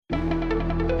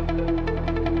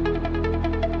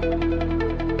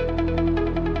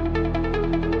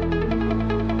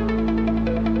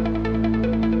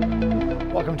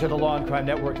Welcome to the Law and Crime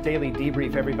Network's Daily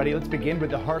Debrief, everybody. Let's begin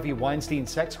with the Harvey Weinstein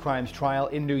sex crimes trial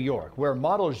in New York, where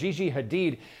model Gigi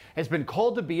Hadid has been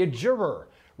called to be a juror.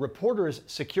 Reporters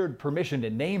secured permission to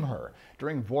name her.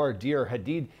 During voir dire,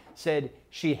 Hadid said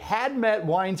she had met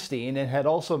Weinstein and had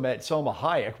also met Salma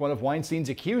Hayek, one of Weinstein's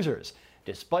accusers.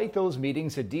 Despite those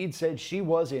meetings, Hadid said she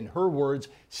was, in her words,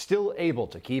 still able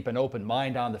to keep an open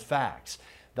mind on the facts.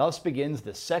 Thus begins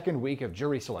the second week of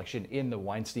jury selection in the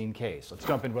Weinstein case. Let's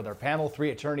jump in with our panel.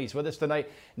 Three attorneys with us tonight.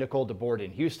 Nicole DeBoard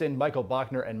in Houston, Michael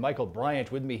Bachner, and Michael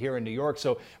Bryant with me here in New York.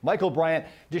 So, Michael Bryant,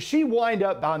 does she wind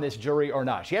up on this jury or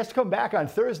not? She has to come back on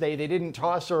Thursday. They didn't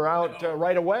toss her out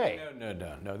right away.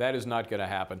 No, that is not going to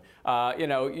happen.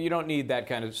 You don't need that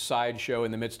kind of sideshow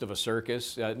in the midst of a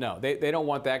circus. No, they don't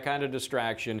want that kind of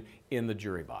distraction in the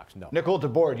jury box. No. Nicole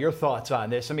DeBoard, your thoughts on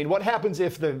this? I mean, what happens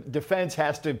if the defense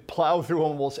has to plow through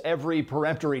almost every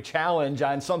peremptory challenge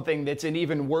on something that's an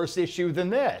even worse issue than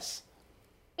this?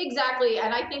 Exactly,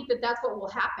 and I think that that's what will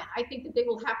happen. I think that they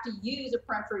will have to use a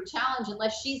peremptory challenge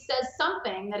unless she says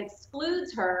something that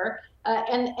excludes her,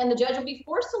 and the judge will be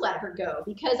forced to let her go,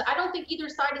 because I don't think either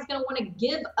side is going to want to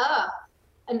give up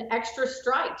an extra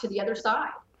strike to the other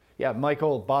side. Yeah,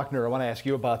 Michael Bachner, I want to ask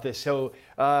you about this. So,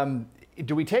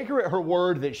 do we take her at her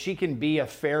word that she can be a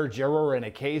fair juror in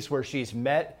a case where she's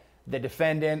met the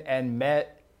defendant and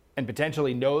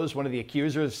potentially knows one of the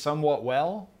accusers somewhat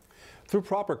well? Through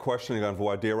proper questioning on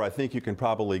voir dire, I think you can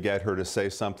probably get her to say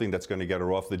something that's going to get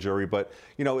her off the jury. But,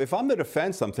 if I'm the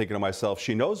defense, I'm thinking to myself,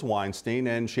 she knows Weinstein,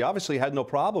 and she obviously had no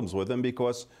problems with him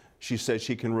because she said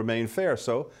she can remain fair.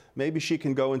 So maybe she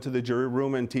can go into the jury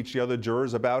room and teach the other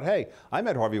jurors about, hey, I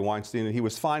met Harvey Weinstein and he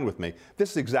was fine with me.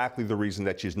 This is exactly the reason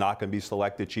that she's not going to be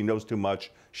selected. She knows too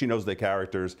much. She knows the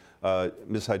characters.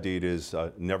 Ms. Hadid is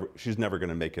she's never going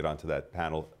to make it onto that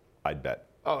panel, I'd bet.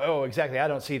 Oh, exactly. I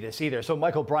don't see this either. So,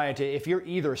 Michael Bryant, if you're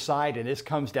either side and this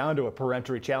comes down to a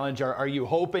peremptory challenge, are you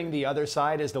hoping the other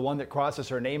side is the one that crosses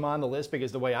her name on the list?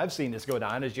 Because the way I've seen this go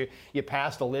down is you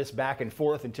pass the list back and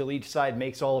forth until each side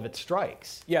makes all of its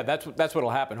strikes. Yeah, that's what'll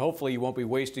happen. Hopefully you won't be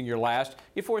wasting your last.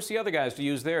 You force the other guys to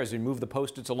use theirs and move the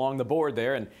Post-its along the board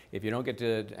there. And if you don't get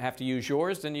to have to use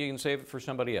yours, then you can save it for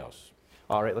somebody else.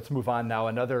 All right, let's move on now.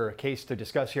 Another case to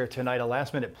discuss here tonight, a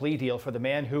last-minute plea deal for the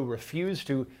man who refused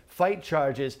to fight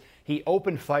charges. He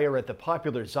opened fire at the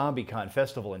popular ZombieCon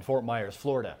festival in Fort Myers,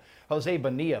 Florida. Jose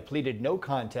Bonilla pleaded no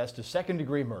contest to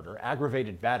second-degree murder,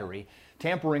 aggravated battery,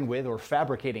 tampering with or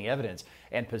fabricating evidence,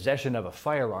 and possession of a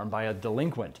firearm by a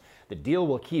delinquent. The deal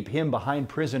will keep him behind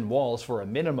prison walls for a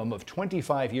minimum of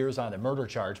 25 years on the murder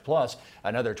charge, plus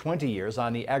another 20 years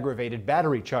on the aggravated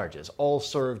battery charges, all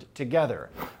served together.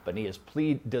 Bonilla's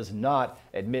plea does not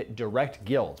admit direct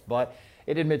guilt, but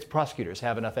it admits prosecutors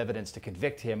have enough evidence to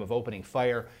convict him of opening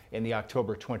fire in the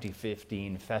October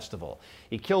 2015 festival.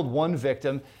 He killed one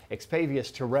victim,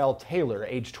 Expavius Terrell Taylor,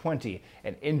 age 20,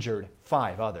 and injured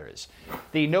 5 others.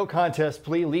 The no contest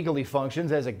plea legally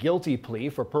functions as a guilty plea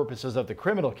for purposes of the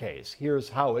criminal case. Here's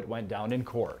how it went down in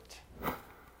court.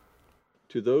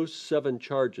 To those 7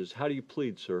 charges, how do you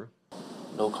plead, sir?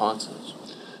 No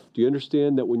contest. Do you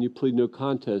understand that when you plead no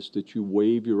contest that you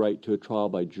waive your right to a trial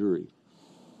by jury?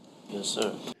 Yes,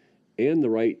 sir. And the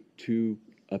right to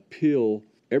appeal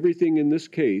everything in this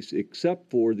case except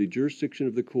for the jurisdiction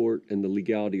of the court and the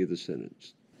legality of the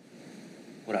sentence?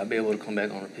 Would I be able to come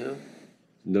back on appeal?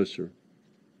 No, sir.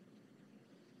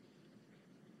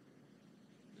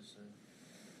 Yes,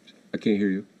 sir. I can't hear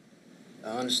you. I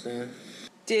understand.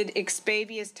 Did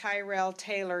Expavius Tyrell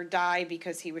Taylor die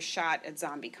because he was shot at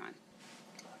ZombieCon?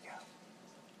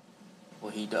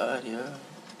 Well, he died, yeah.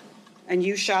 And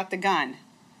you shot the gun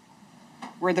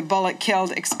where the bullet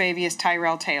killed Expavius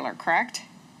Tyrell Taylor, correct?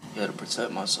 Yeah, to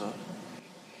protect myself.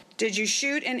 Did you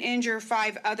shoot and injure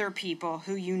 5 other people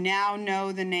who you now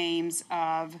know the names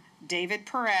of David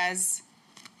Perez,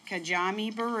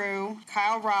 Kajami Baru,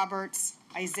 Kyle Roberts,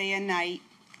 Isaiah Knight,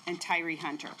 and Tyree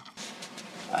Hunter?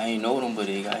 I ain't know them, but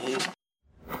they got hit.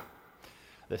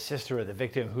 The sister of the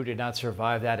victim who did not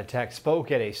survive that attack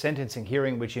spoke at a sentencing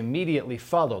hearing which immediately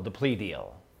followed the plea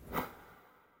deal.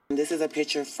 This is a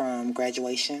picture from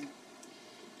graduation.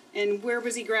 And where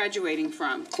was he graduating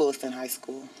from? Clewiston High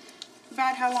School.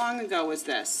 About how long ago was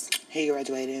this? He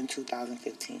graduated in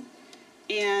 2015.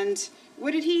 And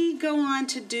what did he go on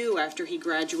to do after he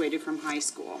graduated from high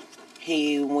school?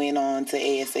 He went on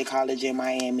to ASA College in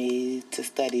Miami to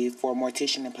study for a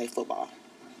mortician and play football.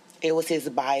 It was his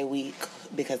bye week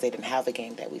because they didn't have a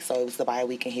game that week. So it was the bye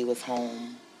week and he was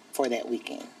home for that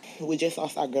weekend. We just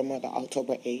lost our grandmother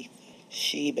October 8th.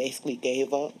 She basically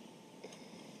gave up.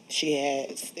 She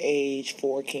had stage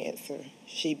 4 cancer.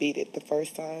 She beat it the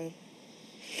first time.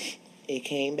 It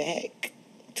came back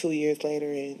 2 years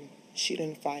later and she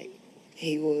didn't fight.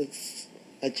 He was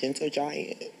a gentle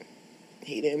giant.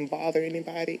 He didn't bother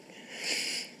anybody.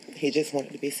 He just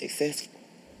wanted to be successful.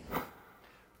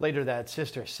 Later, that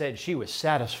sister said she was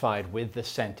satisfied with the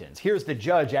sentence. Here's the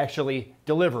judge actually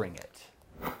delivering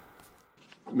it.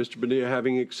 Mr. Bonilla,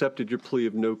 having accepted your plea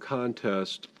of no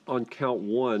contest, on count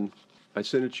 1, I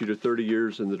sentence you to 30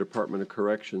 years in the Department of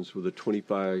Corrections with a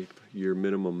 25-year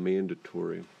minimum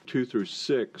mandatory. 2 through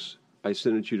 6, I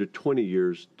sentence you to 20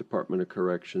 years Department of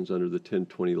Corrections under the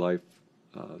 1020 life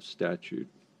statute.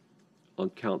 On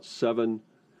count 7,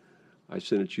 I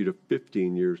sentence you to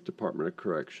 15 years Department of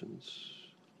Corrections.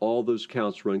 All those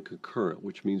counts run concurrent,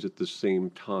 which means at the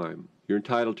same time. You're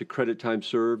entitled to credit time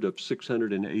served of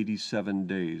 687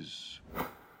 days.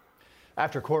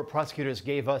 After court, prosecutors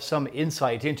gave us some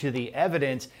insight into the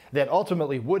evidence that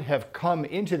ultimately would have come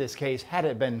into this case had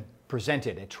it been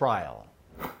presented at trial.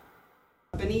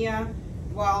 Bonilla,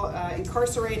 while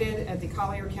incarcerated at the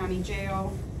Collier County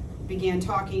Jail, began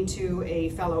talking to a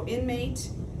fellow inmate.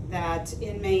 That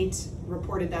inmate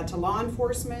reported that to law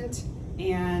enforcement,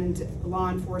 and law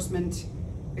enforcement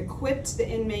equipped the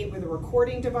inmate with a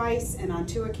recording device, and on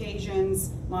 2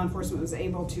 occasions, law enforcement was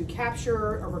able to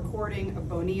capture a recording of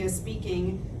Bonilla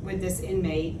speaking with this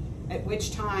inmate, at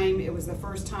which time it was the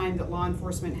first time that law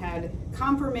enforcement had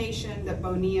confirmation that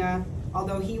Bonilla,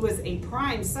 although he was a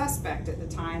prime suspect at the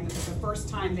time, it was the first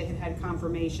time they had had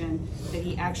confirmation that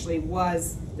he actually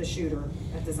was the shooter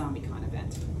at the ZombieCon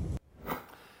event.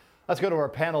 Let's go to our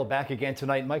panel back again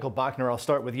tonight. Michael Bachner, I'll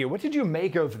start with you. What did you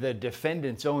make of the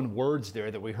defendant's own words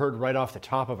there that we heard right off the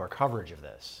top of our coverage of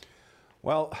this?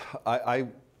 Well,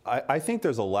 I think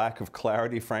there's a lack of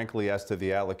clarity, frankly, as to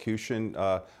the allocution.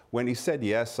 When he said,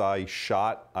 yes, I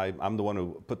shot, I'm the one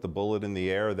who put the bullet in the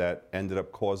air that ended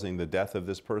up causing the death of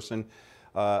this person.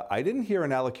 I didn't hear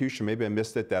an allocution, maybe I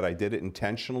missed it, that I did it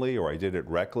intentionally or I did it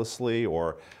recklessly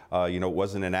or, it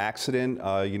wasn't an accident.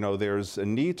 There's a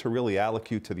need to really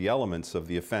allocute to the elements of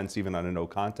the offense, even on a no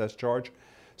contest charge.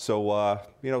 So,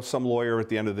 some lawyer at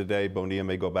the end of the day, Bonilla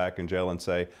may go back in jail and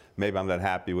say, maybe I'm not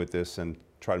happy with this and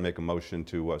try to make a motion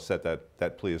to set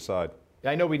that plea aside.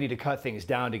 I know we need to cut things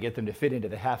down to get them to fit into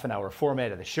the half-an-hour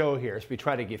format of the show here, so we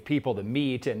try to give people the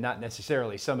meat and not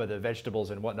necessarily some of the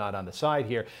vegetables and whatnot on the side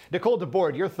here. Nicole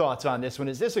DeBoard, your thoughts on this one.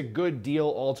 Is this a good deal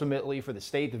ultimately for the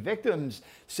state? The victim's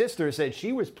sister said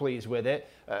she was pleased with it.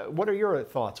 What are your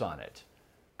thoughts on it?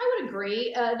 I would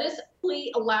agree. This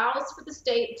plea allows for the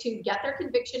state to get their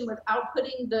conviction without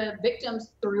putting the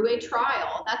victims through a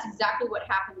trial. That's exactly what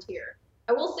happened here.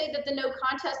 I will say that the no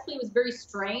contest plea was very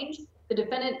strange. The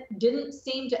defendant didn't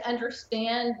seem to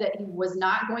understand that he was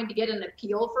not going to get an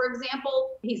appeal, for example.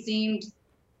 He seemed,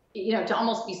 to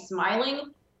almost be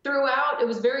smiling throughout. It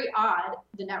was very odd.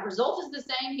 The net result is the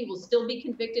same. He will still be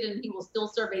convicted and he will still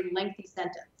serve a lengthy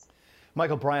sentence.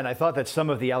 Michael Bryan, I thought that some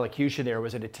of the allocution there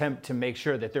was an attempt to make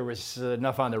sure that there was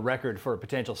enough on the record for a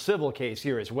potential civil case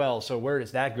here as well. So where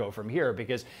does that go from here?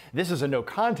 Because this is a no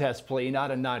contest plea,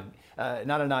 not a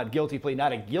not guilty plea,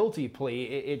 not a guilty plea.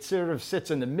 It sort of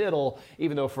sits in the middle,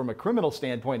 even though from a criminal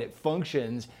standpoint it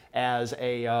functions as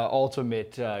a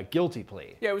ultimate guilty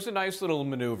plea. Yeah, it was a nice little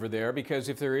maneuver there, because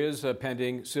if there is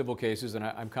pending civil cases, and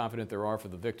I'm confident there are for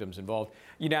the victims involved,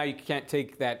 you can't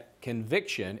take that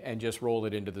conviction and just roll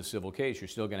it into the civil case. You're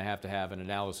still going to have an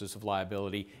analysis of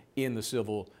liability in the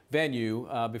civil venue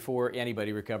before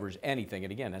anybody recovers anything.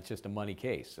 And again, that's just a money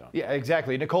case. So. Yeah,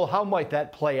 exactly. Nicole, how might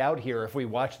that play out here if we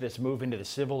watch this move into the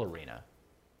civil arena?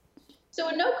 So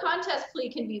a no contest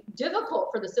plea can be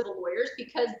difficult for the civil lawyers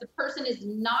because the person is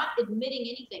not admitting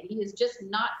anything. He is just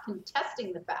not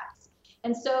contesting the facts.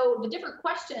 And so the different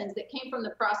questions that came from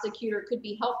the prosecutor could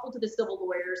be helpful to the civil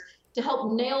lawyers to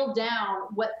help nail down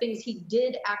what things he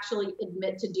did actually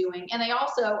admit to doing. And they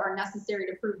also are necessary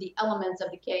to prove the elements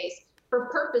of the case for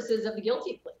purposes of the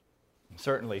guilty plea.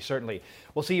 Certainly, certainly.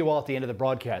 We'll see you all at the end of the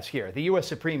broadcast here. The U.S.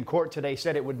 Supreme Court today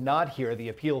said it would not hear the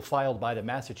appeal filed by the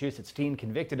Massachusetts teen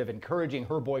convicted of encouraging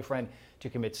her boyfriend to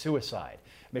commit suicide.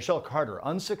 Michelle Carter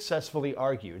unsuccessfully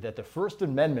argued that the First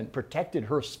Amendment protected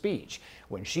her speech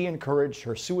when she encouraged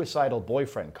her suicidal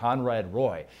boyfriend, Conrad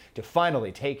Roy, to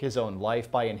finally take his own life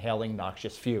by inhaling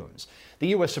noxious fumes. The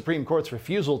U.S. Supreme Court's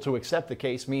refusal to accept the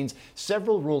case means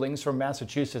several rulings from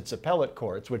Massachusetts appellate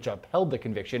courts, which upheld the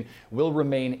conviction, will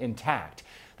remain intact.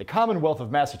 The Commonwealth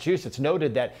of Massachusetts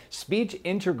noted that speech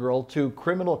integral to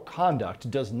criminal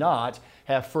conduct does not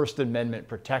have First Amendment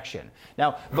protection.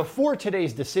 Now, before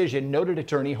today's decision, noted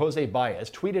attorney Jose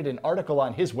Baez tweeted an article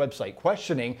on his website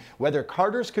questioning whether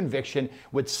Carter's conviction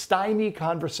would stymie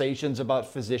conversations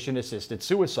about physician-assisted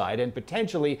suicide and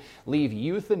potentially leave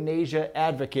euthanasia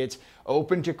advocates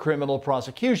open to criminal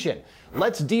prosecution.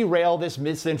 Let's derail this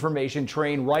misinformation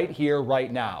train right here,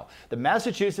 right now. The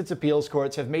Massachusetts appeals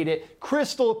courts have made it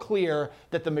crystal clear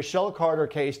that the Michelle Carter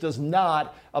case does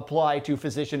not apply to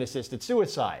physician-assisted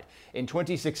suicide. In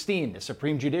 2016, the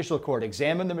Supreme Judicial Court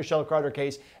examined the Michelle Carter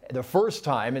case the first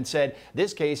time and said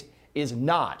this case is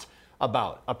not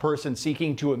about a person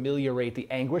seeking to ameliorate the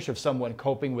anguish of someone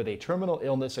coping with a terminal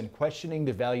illness and questioning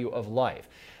the value of life.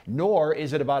 Nor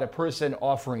is it about a person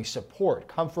offering support,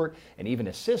 comfort, and even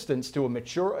assistance to a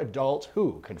mature adult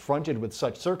who, confronted with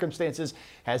such circumstances,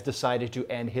 has decided to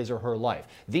end his or her life.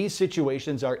 These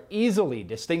situations are easily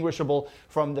distinguishable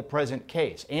from the present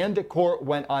case, and the court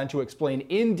went on to explain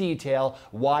in detail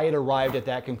why it arrived at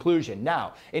that conclusion.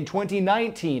 Now, in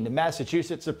 2019, the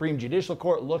Massachusetts Supreme Judicial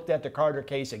Court looked at the Carter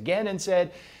case again and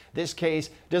said, this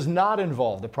case does not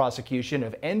involve the prosecution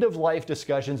of end-of-life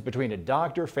discussions between a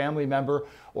doctor, family member,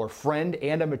 or friend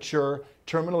and a mature,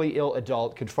 terminally ill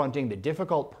adult confronting the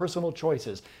difficult personal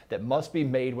choices that must be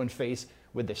made when faced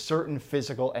with the certain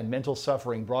physical and mental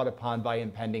suffering brought upon by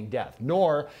impending death.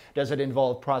 Nor does it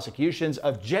involve prosecutions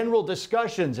of general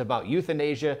discussions about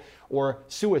euthanasia or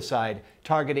suicide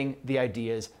targeting the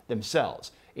ideas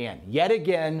themselves. And yet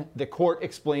again, the court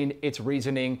explained its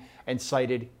reasoning and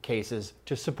cited cases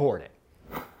to support it.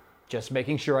 Just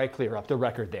making sure I clear up the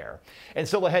record there. And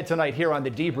still ahead tonight here on The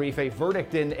Debrief, a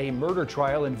verdict in a murder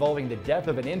trial involving the death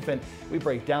of an infant. We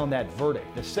break down that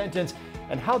verdict, the sentence,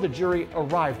 and how the jury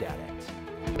arrived at it.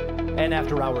 An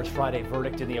after-hours Friday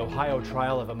verdict in the Ohio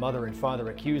trial of a mother and father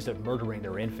accused of murdering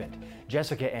their infant.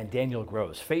 Jessica and Daniel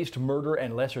Groves faced murder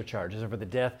and lesser charges over the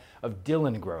death of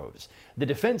Dylan Groves. The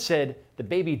defense said the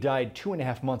baby died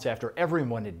 2.5 months after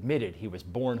everyone admitted he was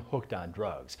born hooked on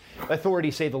drugs.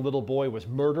 Authorities say the little boy was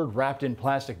murdered, wrapped in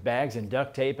plastic bags and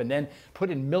duct tape, and then put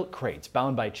in milk crates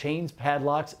bound by chains,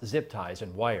 padlocks, zip ties,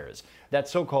 and wires. That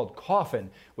so-called coffin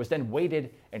was then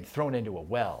weighted and thrown into a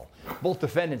well. Both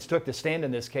defendants took the stand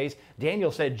in this case.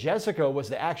 Daniel said Jessica was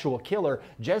the actual killer.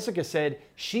 Jessica said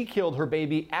she killed her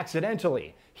baby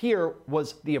accidentally. Here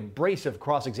was the abrasive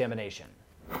cross-examination.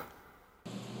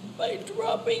 By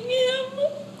dropping him.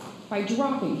 By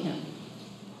dropping him.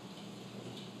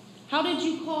 How did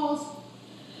you cause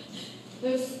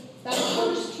that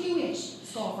first 2-inch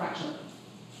skull fracture?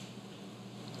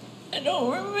 I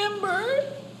don't remember.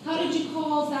 How did you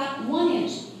cause that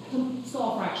 1-inch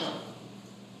skull fracture?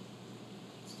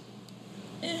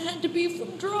 It had to be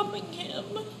from dropping him.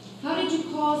 How did you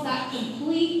cause that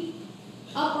complete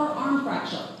upper arm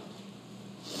fracture?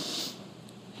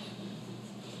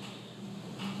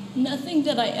 Nothing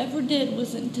that I ever did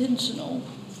was intentional.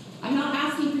 I'm not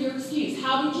asking for your excuse.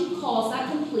 How did you cause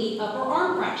that complete upper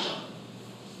arm fracture?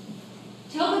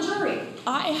 Tell the jury.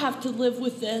 I have to live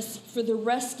with this for the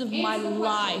rest of my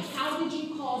life. How did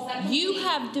you cause that complete? You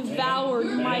have devoured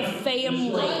my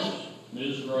family.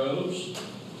 Ms. Groves,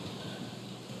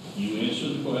 you answer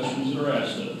the questions that are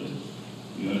asked of you.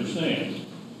 You understand?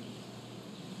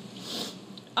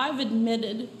 I've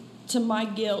admitted to my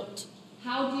guilt.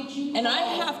 How did you? And I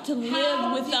have to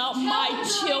live without my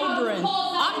children.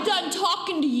 I'm done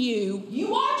talking to you.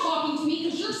 You are talking to me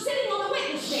because you're sitting on the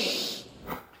witness stand.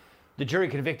 The jury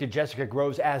convicted Jessica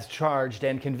Groves as charged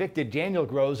and convicted Daniel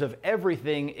Groves of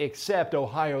everything except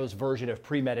Ohio's version of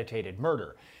premeditated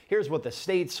murder. Here's what the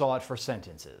state sought for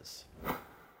sentences.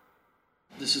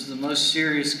 This is the most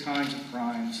serious kinds of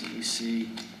crimes that we see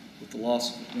with the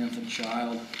loss of an infant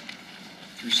child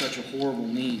through such a horrible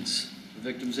means. The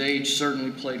victim's age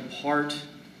certainly played a part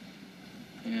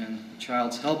in the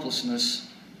child's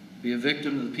helplessness to be a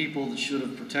victim to the people that should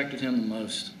have protected him the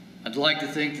most. I'd like to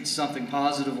think that something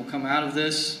positive will come out of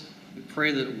this. We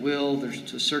pray that it will. There's,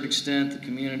 to a certain extent, the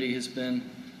community has been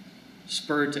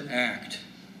spurred to act.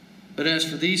 But as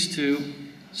for these two,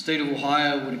 the state of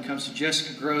Ohio, when it comes to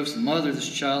Jessica Groves, the mother of this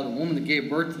child, the woman that gave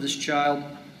birth to this child,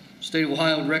 the state of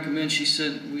Ohio would recommend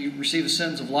we receive a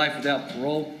sentence of life without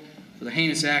parole for the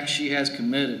heinous act she has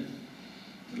committed.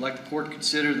 We'd like the court to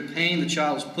consider the pain the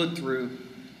child was put through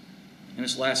in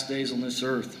its last days on this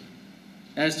earth.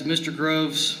 As to Mr.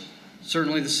 Groves,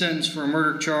 certainly the sentence for a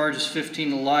murder charge is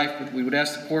 15 to life, but we would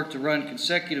ask the court to run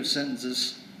consecutive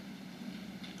sentences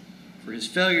for his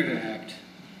failure to act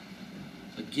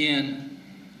again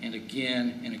and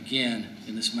again and again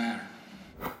in this matter.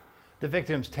 The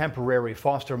victim's temporary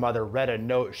foster mother read a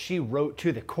note she wrote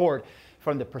to the court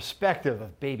from the perspective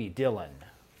of baby Dylan.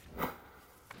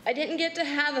 I didn't get to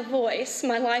have a voice.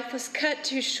 My life was cut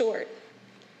too short.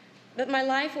 But my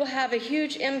life will have a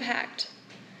huge impact.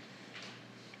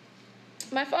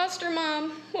 My foster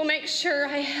mom will make sure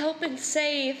I help and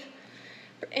save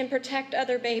and protect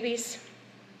other babies.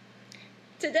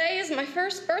 Today is my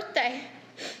first birthday.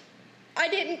 I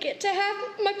didn't get to have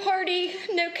my party,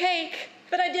 no cake,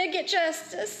 but I did get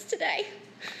justice today.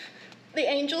 The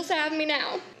angels have me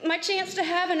now. My chance to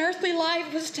have an earthly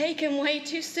life was taken way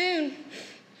too soon.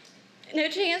 No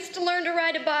chance to learn to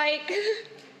ride a bike,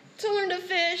 to learn to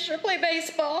fish or play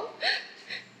baseball.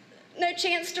 No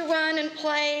chance to run and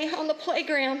play on the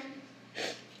playground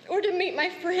or to meet my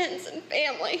friends and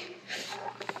family.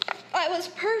 I was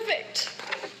perfect.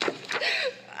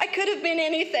 I could have been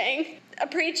anything, a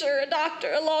preacher, a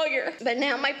doctor, a lawyer, but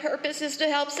now my purpose is to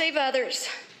help save others.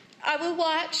 I will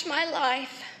watch my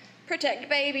life protect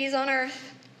babies on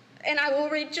earth, and I will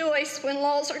rejoice when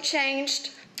laws are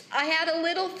changed. I had a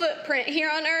little footprint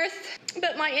here on earth,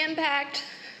 but my impact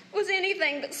was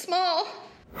anything but small.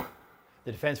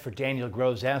 The defense for Daniel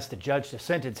Groves asked the judge to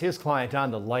sentence his client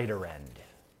on the lighter end.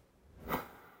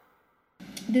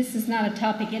 This is not a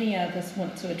topic any of us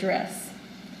want to address.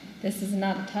 This is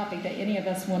not a topic that any of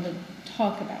us want to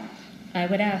talk about. I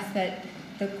would ask that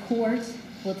the court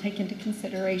will take into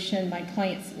consideration my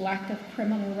client's lack of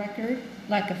criminal record,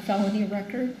 lack of felony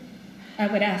record. I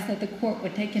would ask that the court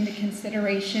would take into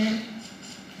consideration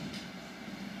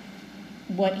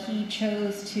what he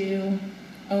chose to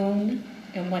own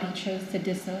and what he chose to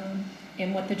disown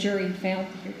and what the jury found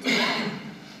here today.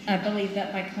 I believe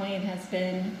that my client has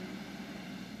been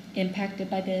impacted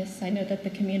by this. I know that the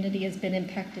community has been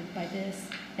impacted by this,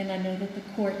 and I know that the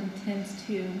court intends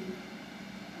to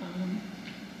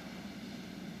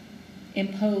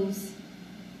impose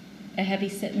a heavy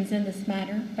sentence in this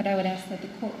matter, but I would ask that the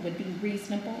court would be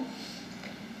reasonable,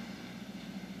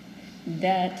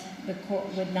 that the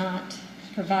court would not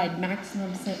provide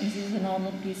maximum sentences in all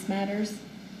of these matters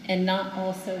and not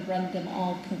also run them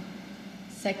all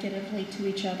consecutively to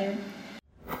each other.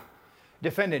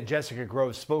 Defendant Jessica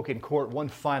Groves spoke in court one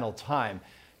final time,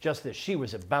 just as she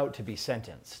was about to be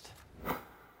sentenced.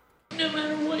 No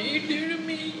matter what you do to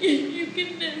me, you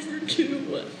can never do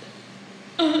what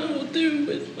I will do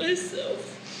with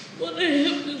myself. What I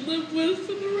have to live with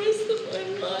for the rest of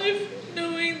my life,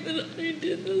 knowing that I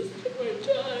did this to my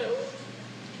child.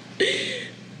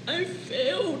 I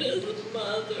failed as a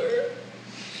mother.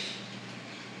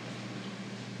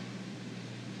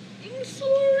 I'm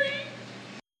sorry.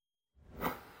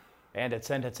 And at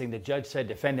sentencing, the judge said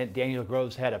defendant Daniel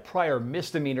Groves had a prior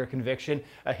misdemeanor conviction,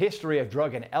 a history of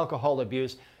drug and alcohol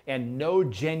abuse, and no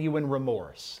genuine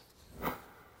remorse.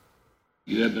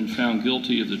 You have been found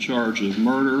guilty of the charge of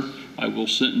murder. I will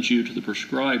sentence you to the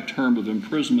prescribed term of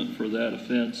imprisonment for that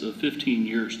offense of 15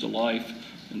 years to life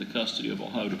in the custody of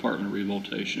Ohio Department of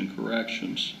Rehabilitation and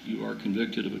Corrections. You are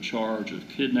convicted of a charge of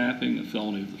kidnapping, a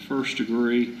felony of the first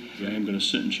degree. I am going to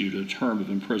sentence you to a term of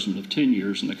imprisonment of 10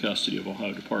 years in the custody of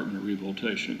Ohio Department of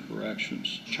Rehabilitation and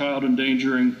Corrections. Child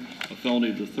endangering, a felony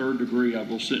of the third degree. I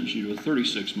will sentence you to a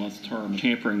 36-month term.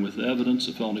 Tampering with evidence,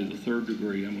 a felony of the third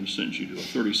degree. I'm going to sentence you to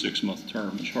a 36-month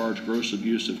term. Charge gross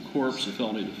abuse of corpse, a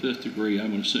felony of the fifth degree. I'm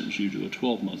going to sentence you to a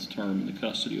 12-month term in the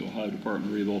custody of Ohio Department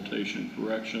of Rehabilitation and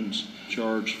Corrections.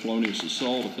 Charge felonious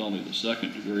assault, a felony of the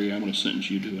second degree. I'm going to sentence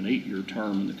you to an 8-year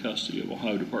term in the custody of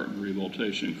Ohio Department of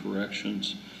Rehabilitation and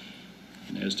Corrections.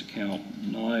 And as to count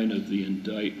 9 of the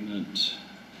indictment,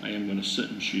 I am going to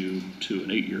sentence you to an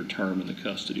 8-year term in the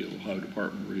custody of Ohio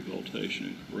Department of Rehabilitation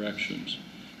and Corrections.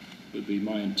 It would be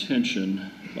my intention,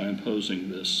 by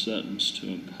imposing this sentence, to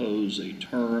impose a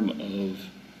term of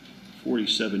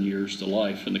 47 years to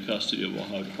life in the custody of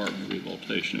Ohio Department of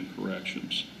Rehabilitation and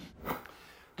Corrections.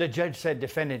 The judge said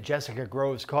defendant Jessica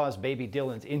Groves caused baby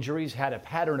Dylan's injuries, had a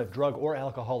pattern of drug or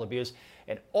alcohol abuse,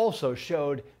 and also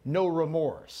showed no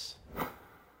remorse.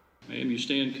 Ma'am, you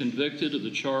stand convicted of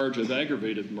the charge of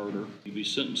aggravated murder. You'll be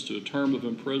sentenced to a term of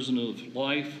imprisonment of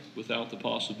life without the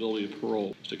possibility of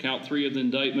parole. To count 3 of the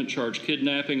indictment, charge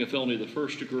kidnapping, a felony of the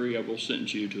first degree, I will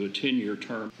sentence you to a 10-year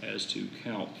term. As to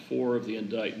count 4 of the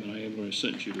indictment, I am going to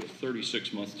sentence you to a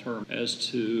 36-month term. As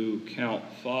to count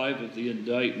 5 of the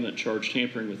indictment, charge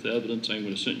tampering with evidence, I am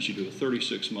going to sentence you to a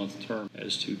 36-month term.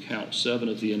 As to count 7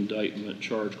 of the indictment,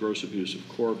 charge gross abuse of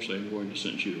corpse, I am going to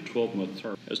sentence you to a 12-month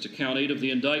term. As to count 8 of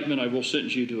the indictment, I will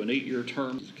sentence you to an 8-year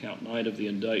term. As to count 9 of the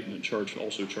indictment,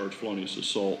 also charge felonious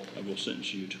assault, I will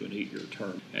sentence you to an 8-year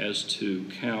term. As to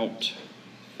count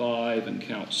 5 and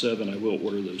count 7, I will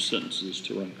order those sentences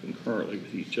to run concurrently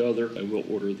with each other. I will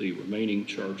order the remaining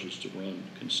charges to run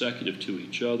consecutive to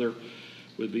each other.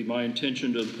 It would be my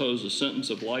intention to impose a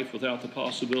sentence of life without the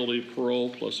possibility of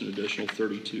parole plus an additional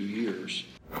 32 years.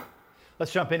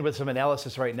 Let's jump in with some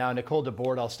analysis right now. Nicole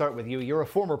DeBoard, I'll start with you. You're a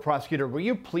former prosecutor. Were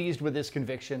you pleased with this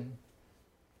conviction?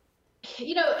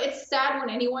 You know, it's sad when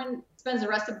anyone spends the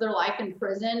rest of their life in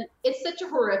prison. It's such a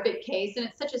horrific case, and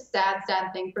it's such a sad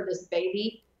thing for this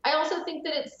baby. I also think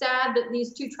that it's sad that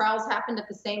these two trials happened at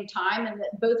the same time and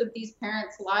that both of these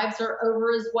parents' lives are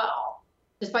over as well.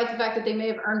 Despite the fact that they may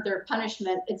have earned their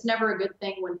punishment, it's never a good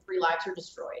thing when 3 lives are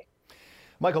destroyed.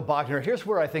 Michael Bachner, here's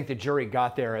where I think the jury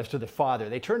got there as to the father.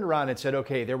 They turned around and said,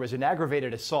 okay, there was an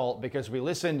aggravated assault because we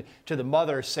listened to the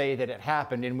mother say that it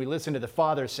happened and we listened to the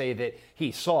father say that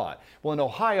he saw it. Well, in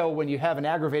Ohio, when you have an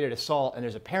aggravated assault and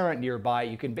there's a parent nearby,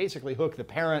 you can basically hook the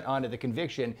parent onto the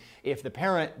conviction if the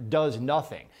parent does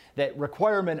nothing. That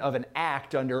requirement of an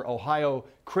act under Ohio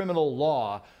criminal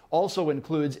law also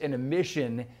includes an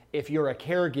omission if you're a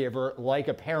caregiver like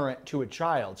a parent to a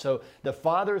child. So the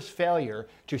father's failure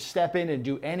to step in and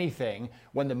do anything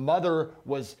when the mother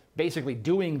was basically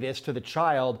doing this to the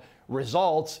child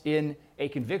results in a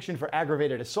conviction for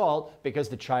aggravated assault. Because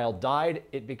the child died,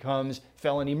 it becomes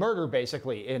felony murder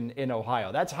basically in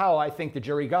Ohio. That's how I think the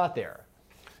jury got there.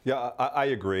 Yeah, I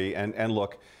agree. And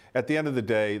look, at the end of the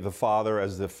day, the father,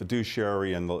 as the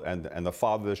fiduciary and the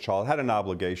father of this child, had an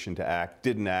obligation to act,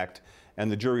 didn't act, and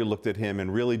the jury looked at him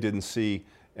and really didn't see,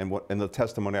 in the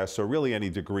testimony I saw, really any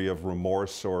degree of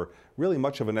remorse or really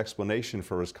much of an explanation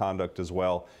for his conduct as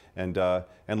well. And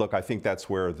look, I think that's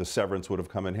where the severance would have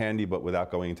come in handy, but without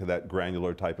going into that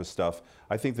granular type of stuff,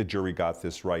 I think the jury got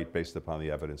this right based upon the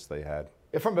evidence they had.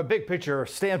 From a big picture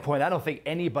standpoint, I don't think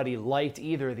anybody liked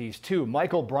either of these two.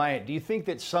 Michael Bryant, do you think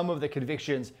that some of the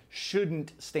convictions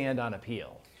shouldn't stand on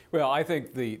appeal? Well, I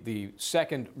think the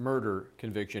second murder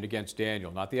conviction against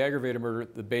Daniel, not the aggravated murder,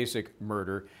 the basic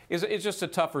murder, is just a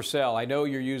tougher sell. I know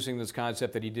you're using this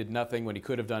concept that he did nothing when he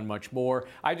could have done much more.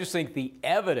 I just think the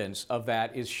evidence of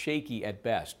that is shaky at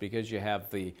best, because you have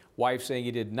the wife saying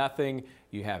he did nothing,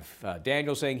 you have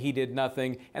Daniel saying he did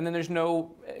nothing, and then there's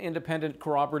no independent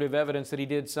corroborative evidence that he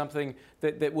did something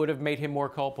that would have made him more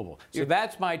culpable. So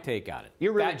that's my take on it.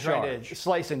 You're really trying to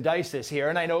slice and dice this here,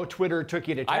 and I know Twitter took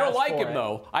you to task. I don't like for him, it.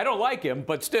 though. I don't like him,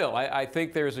 but still, I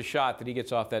think there's a shot that he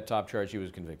gets off that top charge he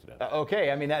was convicted of.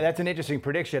 Okay, I mean, that's an interesting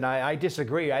prediction. I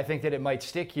disagree. I think that it might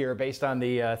stick here based on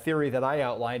the theory that I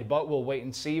outlined, but we'll wait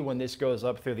and see when this goes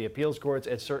up through the appeals courts,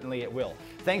 and certainly it will.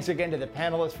 Thanks again to the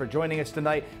panelists for joining us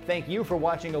tonight. Thank you for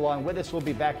watching along with us. We'll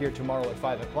be back here tomorrow at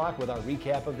 5 o'clock with our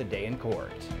recap of the day in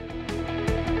court.